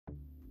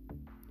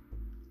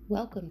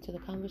Welcome to the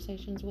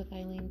Conversations with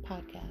Eileen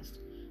podcast.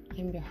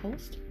 I'm your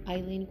host,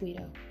 Eileen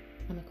Guido.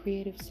 I'm a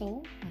creative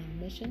soul on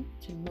a mission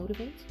to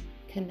motivate,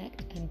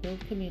 connect, and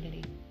build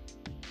community.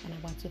 And I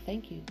want to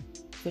thank you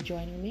for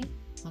joining me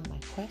on my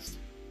quest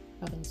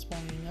of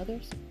inspiring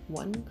others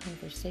one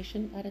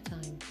conversation at a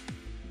time.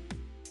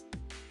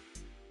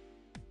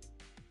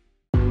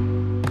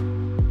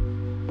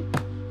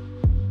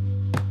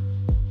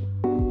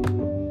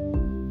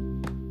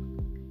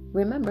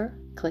 Remember,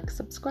 click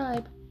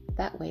subscribe.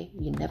 That way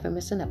you never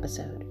miss an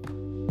episode.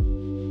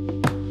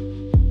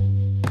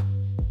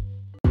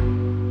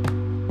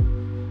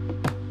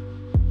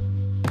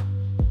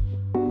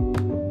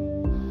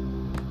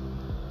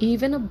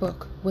 Even a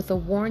book with a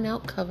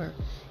worn-out cover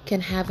can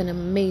have an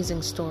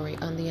amazing story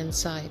on the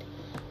inside.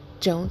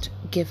 Don't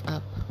give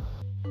up.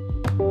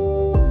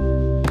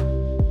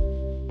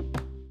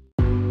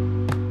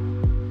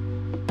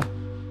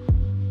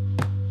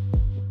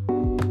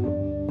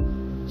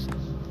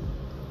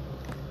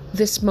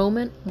 This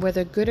moment,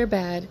 whether good or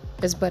bad,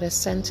 is but a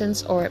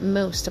sentence or at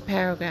most a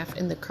paragraph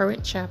in the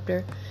current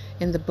chapter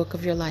in the book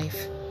of your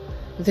life.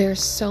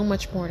 There's so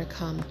much more to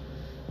come,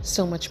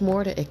 so much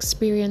more to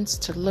experience,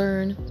 to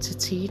learn, to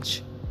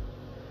teach.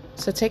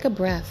 So take a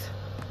breath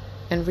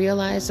and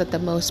realize that the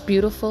most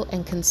beautiful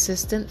and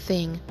consistent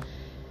thing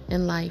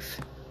in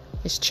life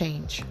is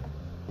change.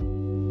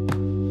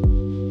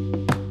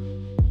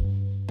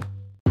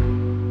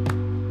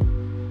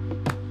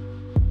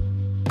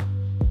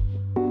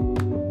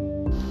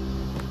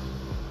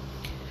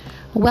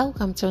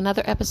 Welcome to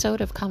another episode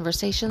of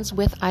Conversations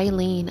with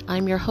Eileen.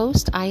 I'm your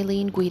host,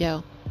 Eileen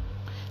Guido.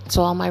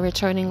 To all my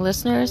returning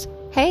listeners,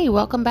 hey,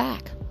 welcome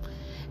back.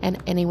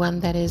 And anyone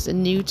that is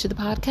new to the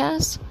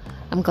podcast,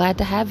 I'm glad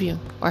to have you.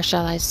 Or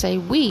shall I say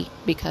we,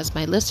 because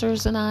my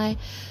listeners and I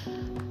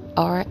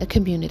are a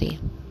community.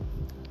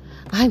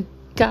 I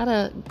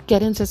gotta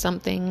get into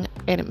something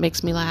and it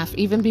makes me laugh.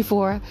 Even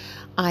before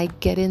I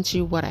get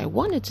into what I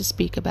wanted to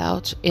speak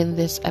about in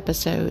this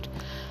episode,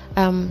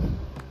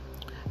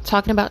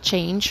 talking about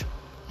change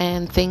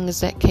and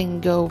things that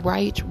can go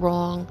right,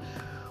 wrong,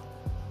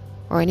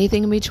 or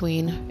anything in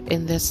between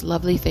in this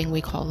lovely thing we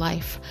call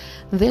life.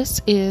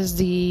 This is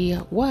the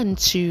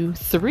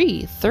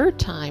third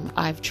time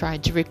I've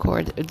tried to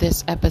record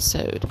this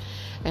episode,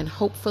 and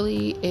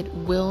hopefully it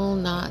will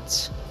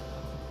not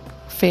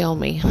fail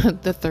me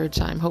the third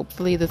time.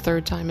 Hopefully the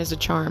third time is a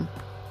charm.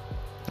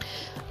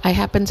 I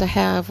happen to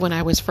have, when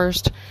I was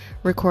first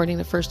recording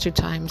the first two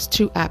times,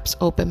 two apps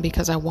open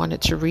because I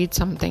wanted to read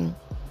something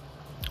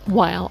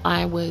while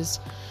I was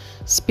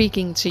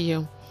speaking to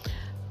you,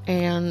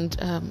 and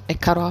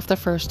it cut off the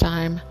first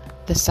time.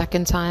 The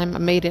second time I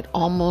made it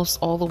almost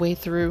all the way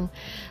through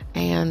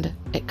and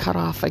it cut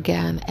off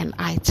again, and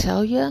I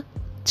tell you,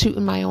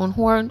 tooting my own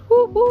horn,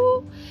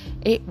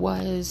 it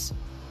was,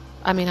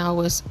 I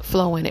was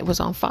flowing. It was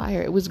on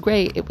fire. It was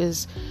great. It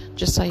was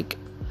just like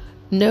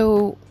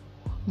no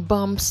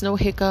bumps, no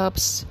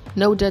hiccups,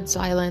 no dead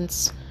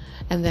silence.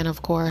 And then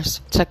of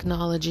course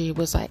technology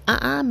was like,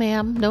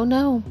 ma'am,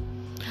 no,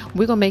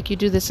 we're going to make you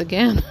do this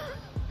again.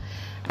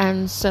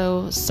 And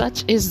so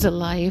such is the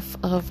life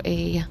of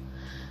a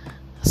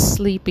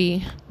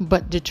sleepy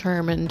but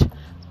determined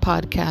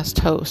podcast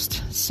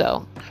host.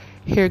 So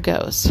here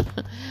goes.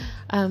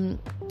 I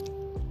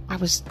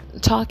was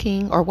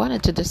talking or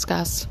wanted to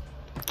discuss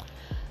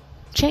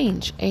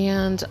change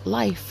and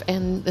life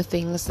and the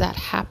things that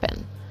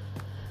happen.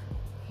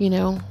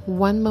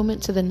 One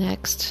moment to the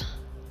next,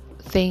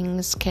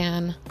 things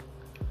can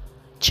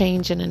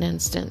change in an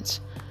instant.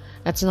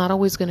 It's not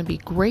always going to be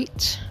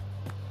great,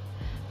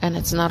 and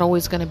it's not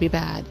always going to be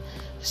bad.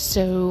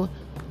 So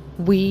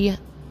we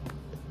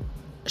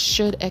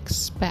should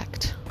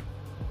expect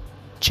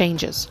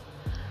changes.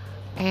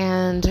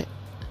 And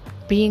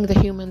being the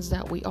humans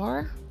that we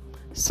are,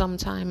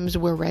 sometimes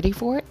we're ready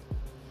for it.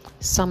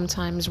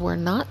 Sometimes we're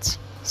not.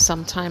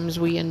 Sometimes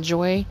we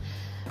enjoy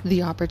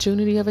the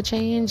opportunity of a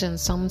change, and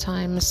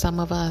sometimes some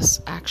of us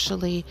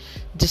actually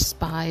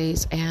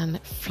despise and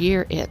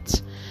fear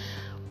it.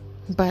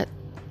 But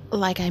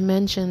like I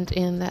mentioned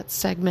in that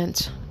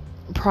segment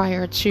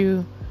prior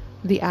to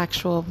the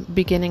actual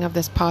beginning of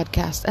this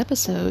podcast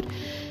episode,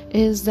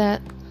 is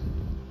that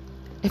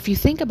if you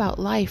think about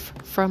life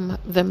from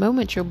the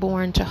moment you're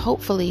born to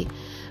hopefully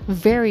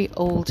very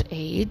old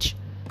age,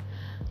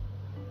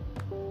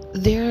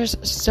 there's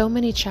so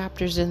many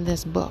chapters in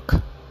this book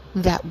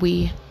that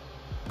we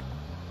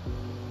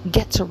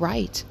get to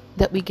write,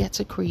 that we get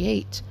to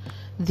create.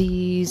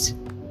 These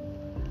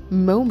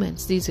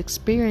moments, these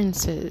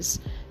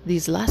experiences,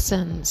 these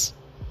lessons.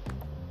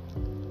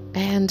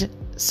 And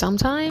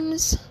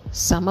sometimes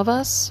some of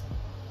us,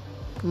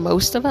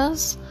 most of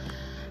us,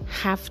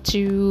 have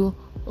to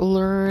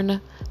learn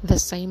the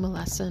same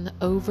lesson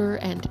over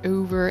and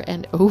over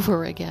and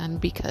over again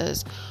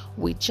because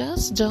we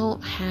just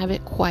don't have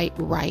it quite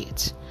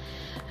right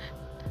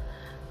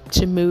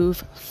to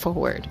move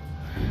forward.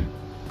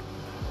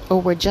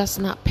 Or we're just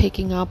not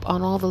picking up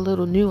on all the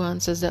little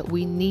nuances that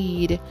we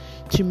need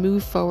to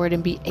move forward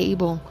and be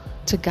able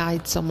to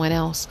guide someone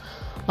else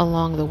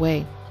along the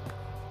way.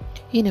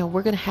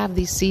 we're going to have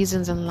these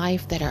seasons in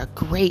life that are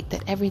great,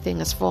 that everything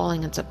is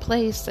falling into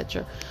place, that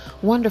you're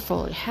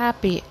wonderful and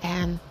happy,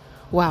 and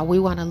wow, we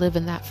want to live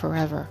in that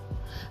forever.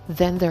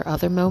 Then there are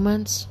other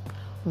moments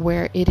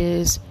where it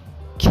is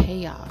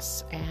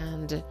chaos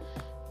and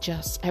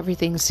just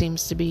everything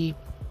seems to be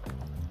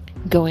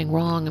going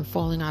wrong and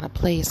falling out of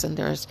place, and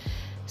there's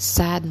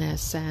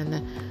sadness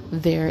and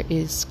there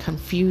is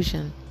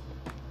confusion.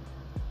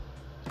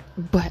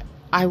 But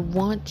I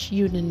want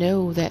you to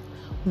know that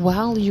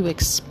while you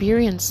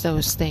experience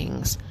those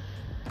things,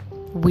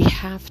 we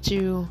have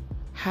to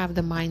have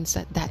the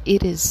mindset that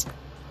it is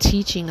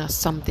teaching us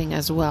something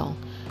as well.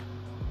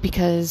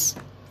 Because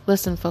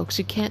listen, folks,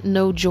 you can't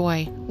know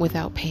joy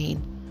without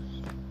pain.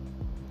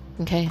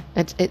 Okay?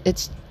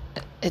 It's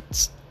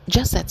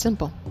just that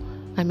simple.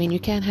 I mean, you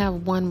can't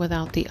have one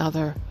without the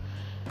other.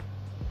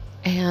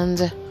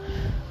 And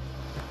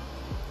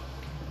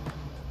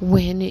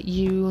when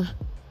you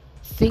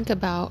think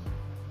about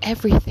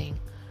everything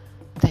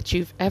that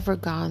you've ever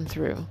gone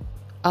through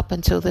up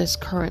until this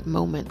current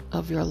moment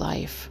of your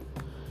life,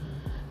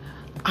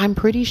 I'm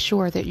pretty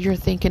sure that you're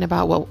thinking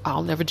about, well,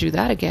 I'll never do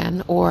that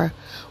again. Or,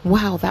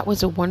 wow, that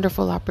was a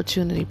wonderful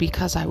opportunity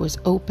because I was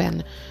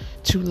open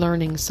to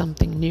learning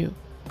something new.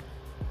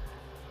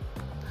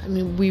 I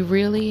mean, we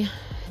really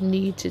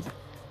need to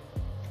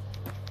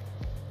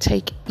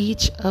take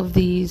each of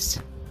these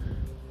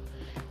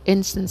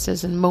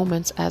instances and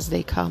moments as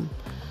they come,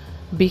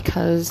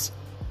 because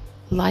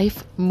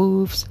life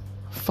moves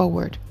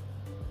forward.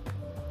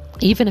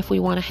 Even if we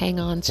want to hang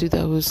on to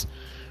those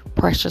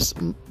precious,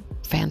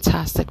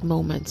 fantastic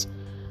moments,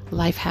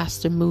 life has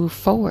to move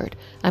forward.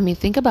 I mean,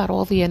 think about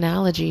all the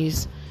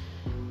analogies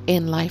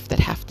in life that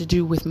have to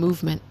do with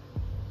movement.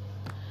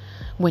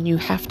 When you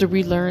have to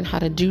relearn how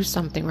to do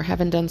something or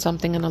haven't done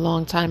something in a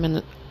long time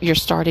and you're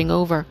starting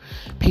over,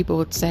 people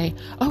would say,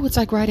 oh, it's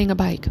like riding a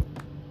bike.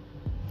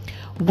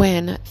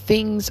 When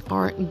things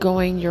aren't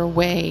going your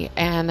way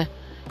and,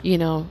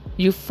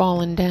 you've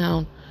fallen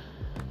down,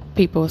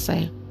 people will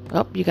say,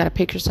 oh, you got to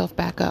pick yourself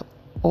back up.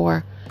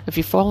 Or if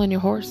you fall on your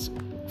horse,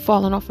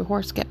 falling off your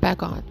horse, get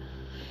back on.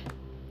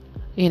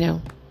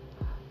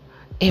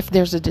 If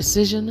there's a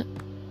decision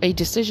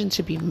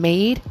to be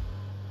made,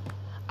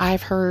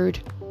 I've heard,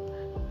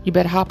 you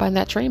better hop on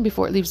that train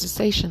before it leaves the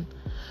station.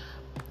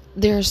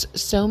 There's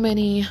so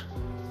many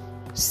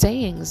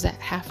sayings that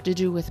have to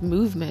do with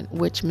movement,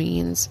 which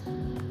means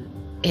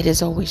it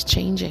is always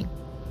changing.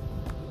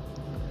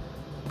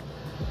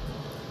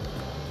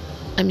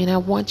 I mean, I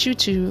want you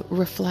to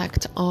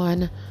reflect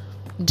on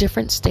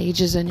different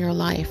stages in your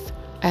life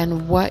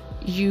and what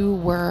you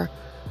were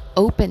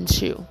open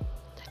to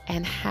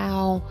and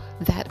how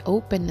that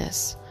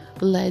openness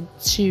led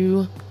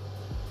to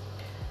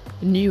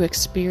new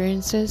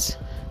experiences,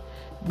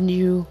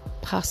 new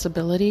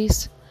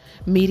possibilities,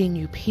 meeting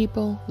new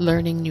people,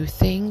 learning new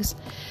things,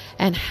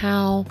 and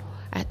how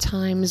at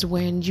times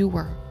when you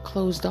were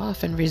closed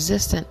off and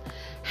resistant,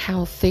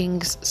 how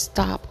things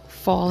stop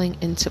falling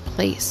into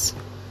place.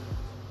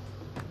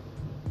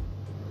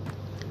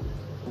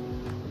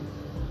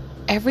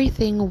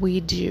 Everything we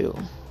do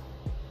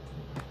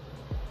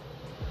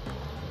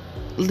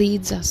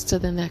leads us to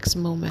the next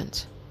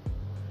moment.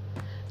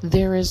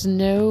 There is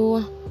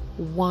no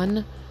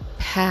one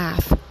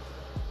path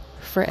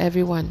for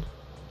everyone.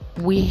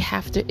 We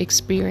have to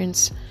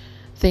experience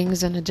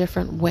things in a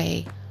different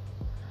way.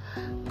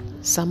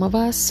 Some of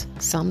us,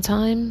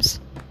 sometimes,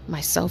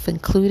 myself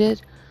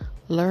included,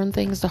 learn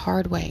things the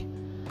hard way.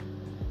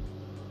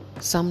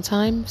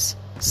 Sometimes,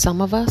 some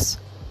of us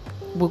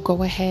will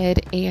go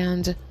ahead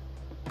and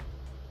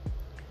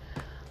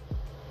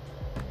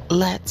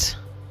let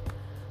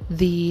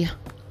the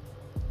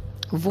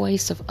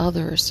voice of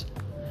others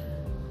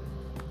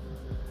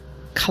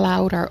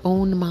cloud our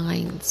own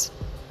minds,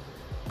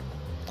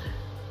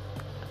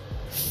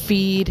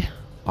 feed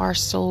our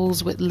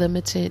souls with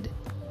limited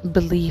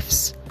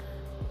beliefs.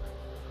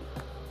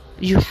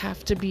 You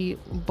have to be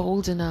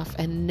bold enough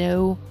and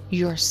know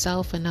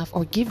yourself enough,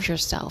 or give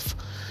yourself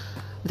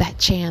that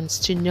chance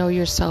to know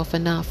yourself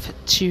enough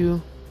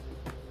to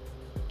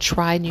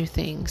try new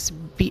things,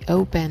 be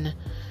open,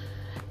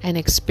 and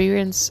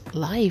experience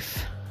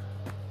life.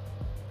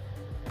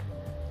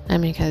 I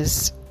mean,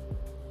 because,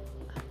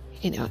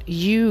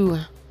 you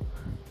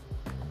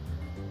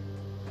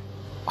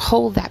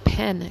hold that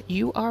pen.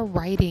 You are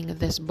writing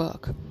this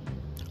book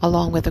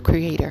along with the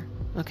creator.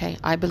 Okay.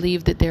 I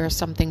believe that there is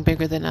something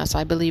bigger than us.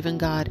 I believe in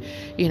God.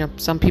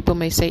 Some people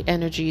may say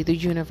energy, the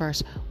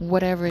universe,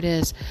 whatever it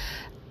is.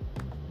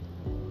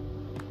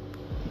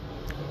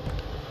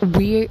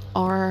 We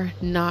are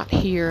not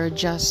here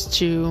just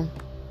to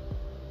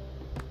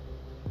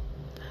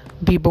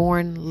be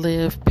born,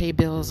 live, pay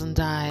bills, and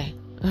die.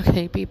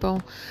 Okay,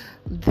 people?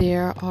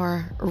 There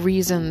are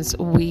reasons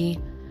we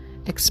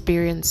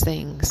experience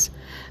things.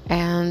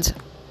 And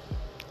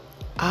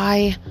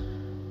I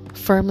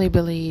firmly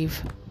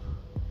believe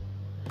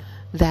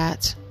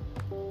that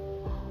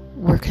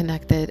we're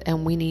connected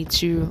and we need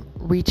to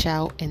reach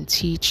out and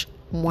teach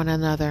one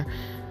another.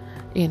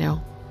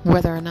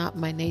 whether or not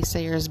my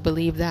naysayers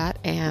believe that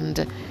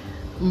and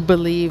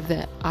believe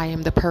that I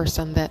am the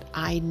person that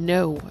I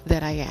know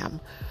that I am.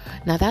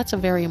 Now, that's a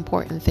very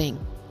important thing.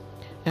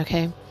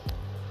 Okay?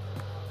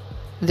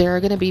 There are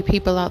going to be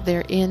people out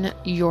there in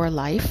your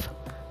life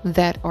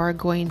that are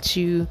going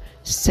to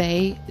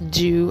say,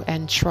 do,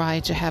 and try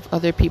to have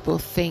other people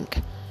think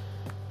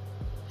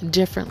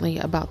differently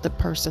about the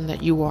person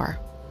that you are.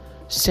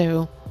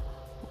 So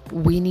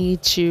we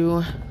need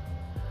to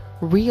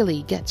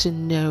really get to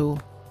know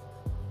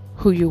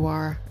who you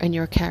are and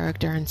your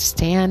character and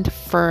stand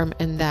firm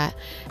in that,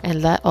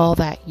 and let all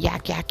that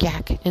yak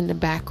in the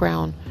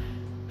background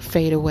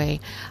fade away.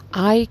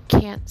 I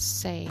can't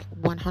say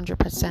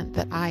 100%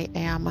 that I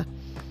am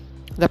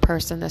the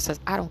person that says,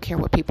 I don't care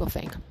what people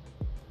think.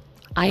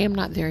 I am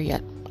not there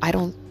yet. I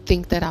don't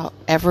think that I'll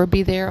ever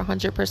be there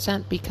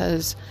 100%,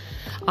 because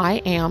I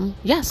am,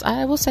 yes,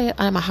 I will say it,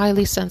 I'm a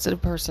highly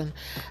sensitive person,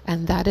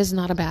 and that is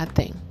not a bad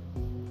thing.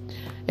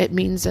 It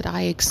means that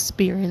I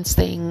experience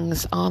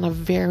things on a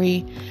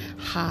very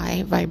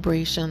high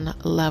vibration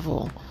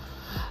level.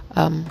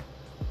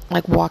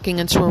 Like walking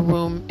into a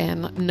room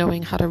and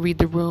knowing how to read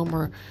the room,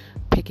 or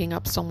picking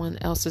up someone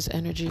else's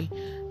energy.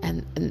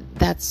 And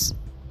that's,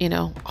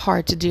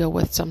 hard to deal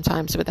with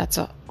sometimes, but that's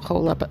a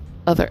whole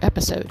other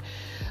episode.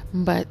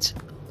 But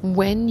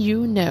when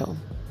you know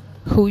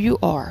who you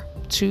are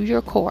to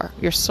your core,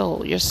 your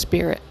soul, your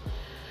spirit,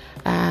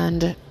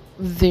 and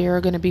there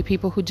are going to be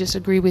people who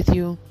disagree with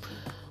you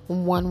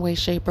one way,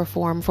 shape, or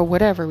form for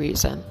whatever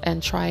reason,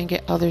 and try and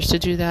get others to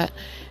do that.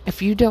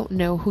 If you don't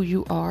know who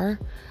you are,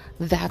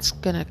 that's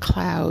going to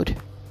cloud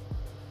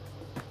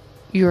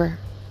your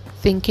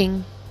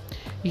thinking,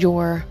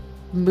 your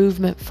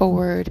movement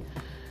forward.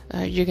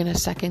 You're going to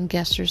second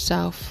guess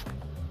yourself.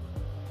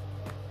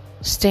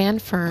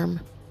 Stand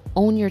firm.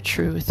 Own your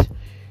truth.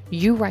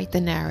 You write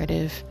the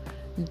narrative.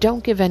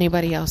 Don't give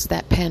anybody else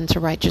that pen to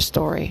write your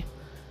story.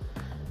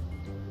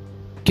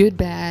 Good,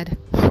 bad,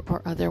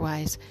 or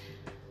otherwise.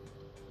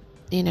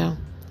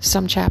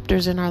 Some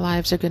chapters in our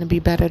lives are going to be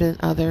better than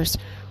others.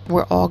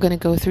 We're all going to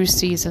go through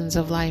seasons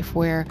of life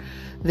where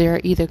there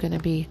are either going to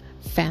be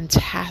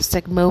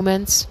fantastic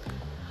moments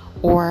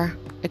or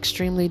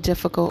extremely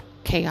difficult,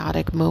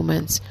 chaotic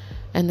moments.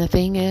 And the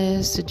thing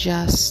is to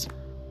just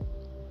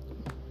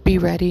be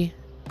ready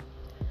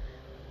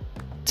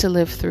to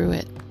live through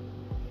it.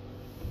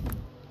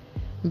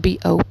 Be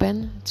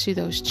open to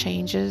those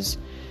changes,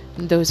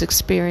 those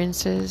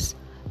experiences,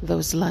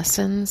 those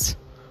lessons.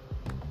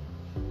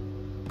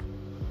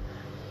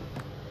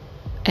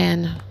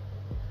 And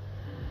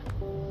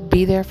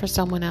be there for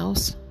someone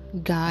else,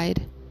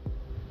 guide,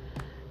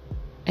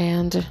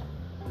 and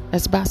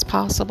as best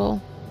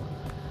possible,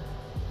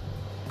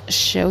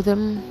 show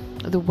them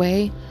the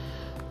way.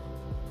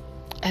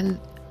 And,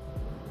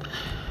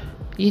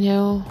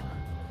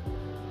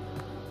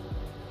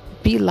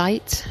 be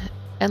light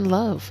and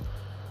love.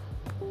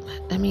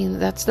 I mean,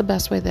 that's the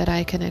best way that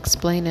I can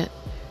explain it.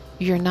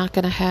 You're not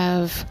going to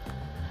have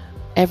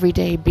every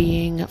day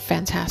being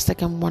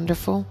fantastic and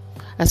wonderful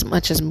as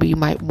much as we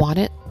might want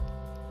it.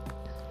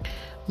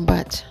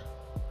 But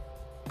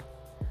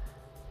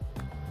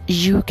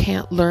you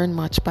can't learn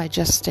much by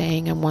just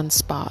staying in one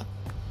spot.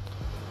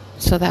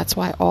 So that's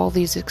why all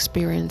these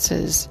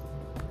experiences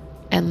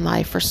in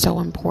life are so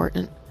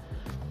important.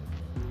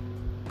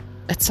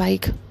 It's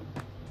like,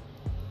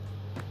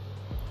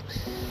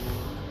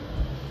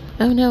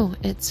 I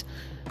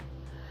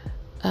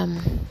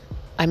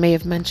may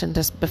have mentioned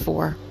this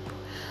before.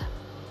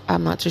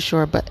 I'm not too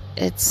sure, but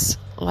it's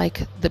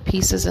like the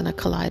pieces in a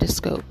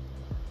kaleidoscope.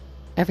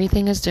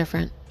 Everything is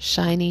different,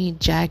 shiny,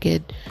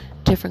 jagged,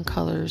 different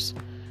colors.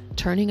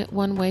 Turning it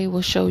one way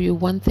will show you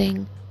one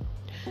thing.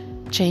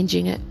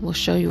 Changing it will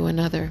show you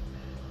another.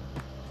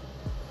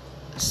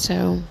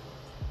 So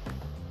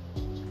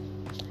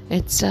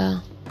it's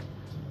a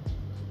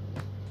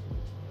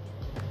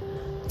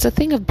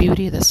thing of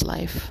beauty, this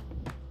life.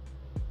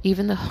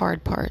 Even the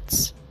hard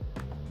parts.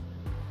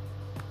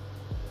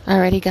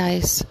 Alrighty,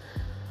 guys.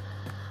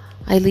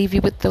 I leave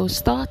you with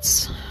those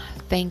thoughts.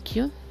 Thank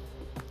you,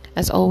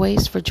 as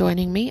always, for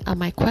joining me on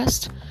my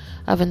quest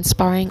of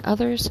inspiring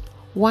others,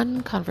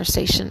 one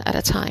conversation at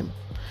a time.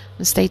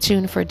 And stay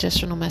tuned for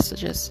additional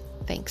messages.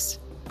 Thanks.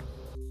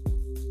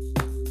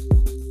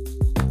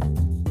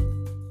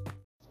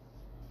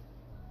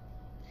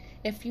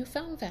 If you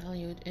found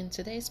value in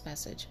today's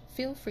message,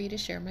 feel free to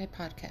share my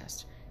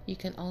podcast. You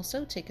can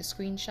also take a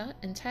screenshot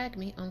and tag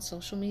me on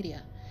social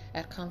media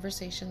at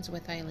Conversations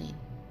with Eileen.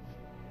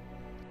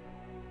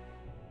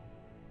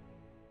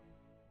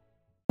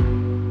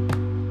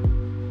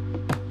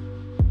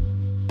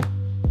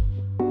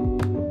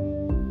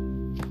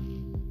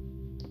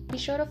 Be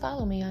sure to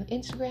follow me on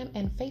Instagram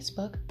and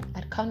Facebook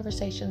at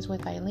Conversations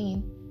with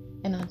Eileen,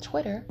 and on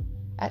Twitter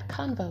at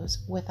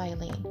Convos with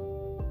Eileen.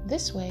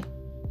 This way,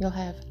 you'll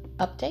have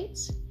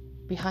updates,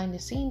 behind the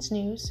scenes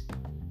news,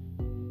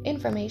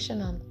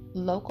 information on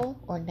local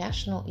or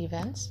national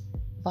events,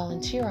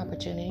 volunteer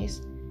opportunities,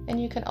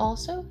 and you can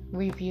also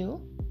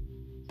review,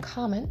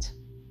 comment,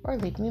 or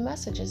leave me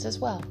messages as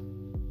well.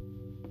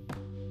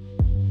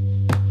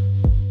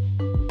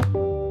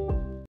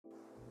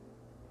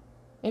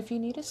 If you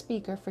need a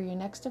speaker for your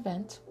next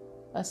event,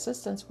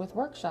 assistance with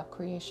workshop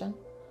creation,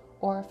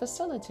 or a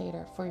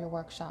facilitator for your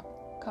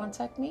workshop,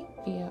 contact me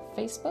via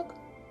Facebook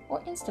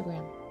or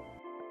Instagram.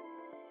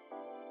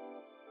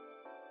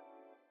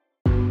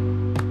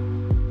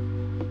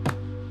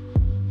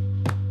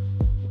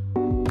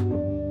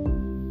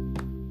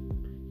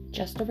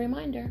 Just a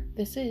reminder,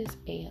 this is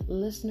a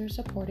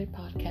listener-supported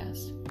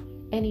podcast.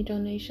 Any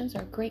donations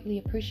are greatly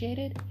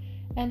appreciated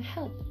and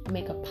help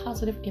make a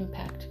positive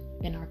impact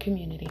in our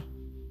community.